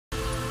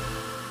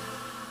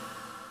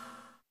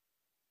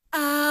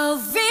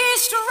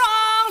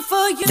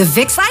The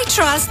Vicks I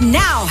trust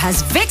now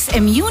has Vicks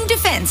Immune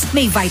Defense.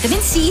 May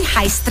vitamin C,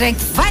 high-strength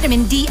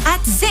vitamin D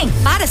at zinc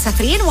para sa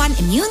 3-in-1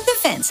 immune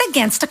defense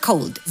against a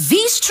cold.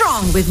 Be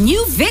strong with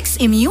new Vicks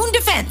Immune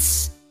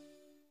Defense.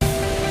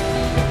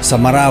 Sa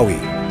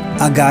Marawi,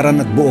 agaran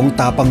at buong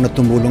tapang na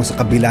tumulong sa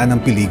kabila ng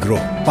peligro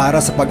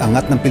para sa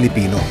pag-angat ng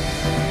Pilipino.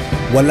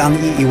 Walang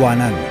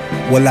iiwanan,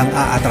 walang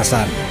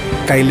aatrasan.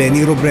 Kay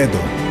Lenny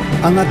Robredo,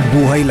 angat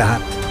buhay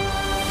lahat.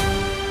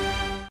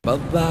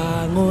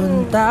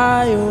 Babangon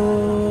tayo.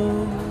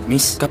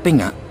 Miss, kape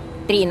nga.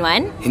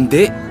 3-in-1?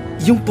 Hindi,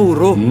 yung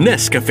puro.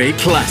 Nescafe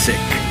Classic.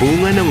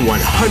 Bunga ng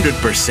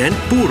 100%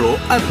 puro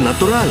at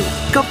natural.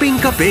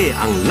 Kaping-kape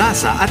ang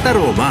lasa at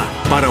aroma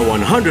para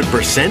 100%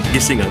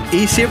 gising ang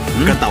isip,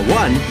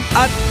 katawan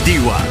at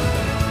diwa.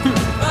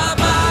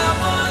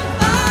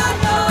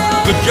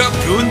 Good job,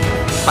 June!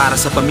 Para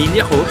sa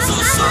pamilya ko.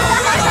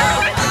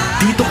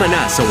 Dito ka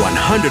na sa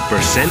 100%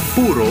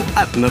 puro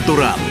at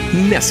natural.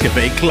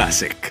 Nescafe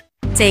Classic.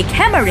 Take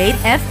Hemarate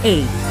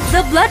FA,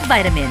 the blood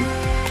vitamin.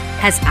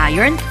 Has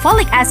iron,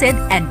 folic acid,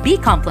 and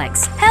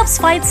B-complex. Helps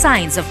fight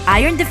signs of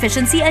iron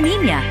deficiency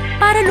anemia.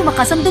 Para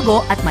lumakas ang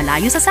dugo at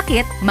malayo sa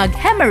sakit,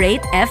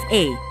 mag-Hemarate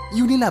FA.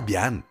 Unilab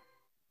yan.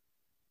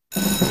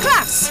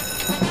 Class!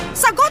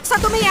 Sagot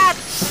sa dumi at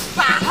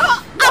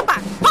baho!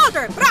 Apat!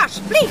 Powder, brush,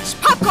 bleach,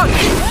 popcorn!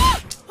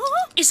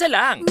 Isa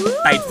lang.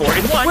 Tide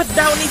 4-in-1 with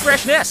Downy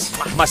Freshness.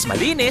 Mas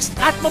malinis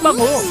at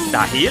mabango.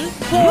 Dahil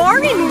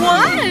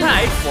 4-in-1!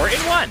 Tide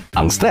 4-in-1.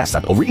 Ang stress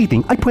at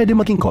overeating ay pwede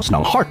maging cause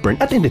ng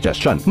heartburn at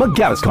indigestion.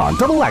 Mag-Gaviscon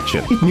Double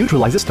Action. It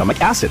neutralizes stomach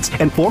acids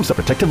and forms a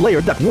protective layer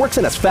that works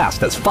in as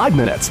fast as 5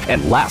 minutes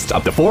and lasts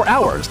up to 4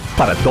 hours.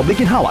 Para doble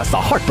ginhawa sa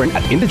heartburn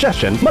at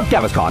indigestion,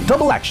 mag-Gaviscon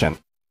Double Action.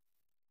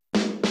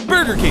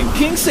 Burger King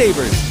King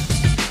Savers.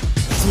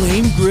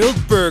 Flame grilled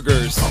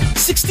burgers.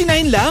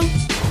 69 lang?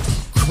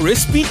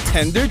 Crispy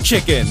tender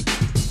chicken.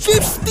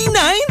 59?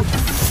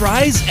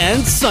 Fries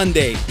and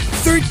sundae.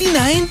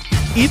 39?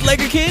 Eat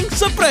like a king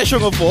sa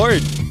presyong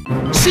afford.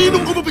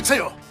 Sinong gumupit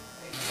sa'yo?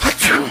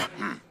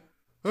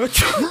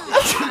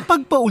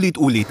 Pag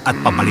paulit-ulit at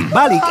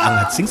pabalik-balik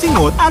ang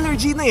hatsing-singot,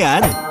 allergy na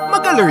yan.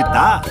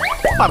 Mag-alerta.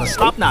 Para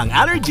stop na ang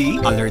allergy,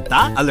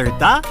 alerta,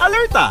 alerta,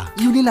 alerta.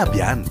 Unilab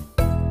yan.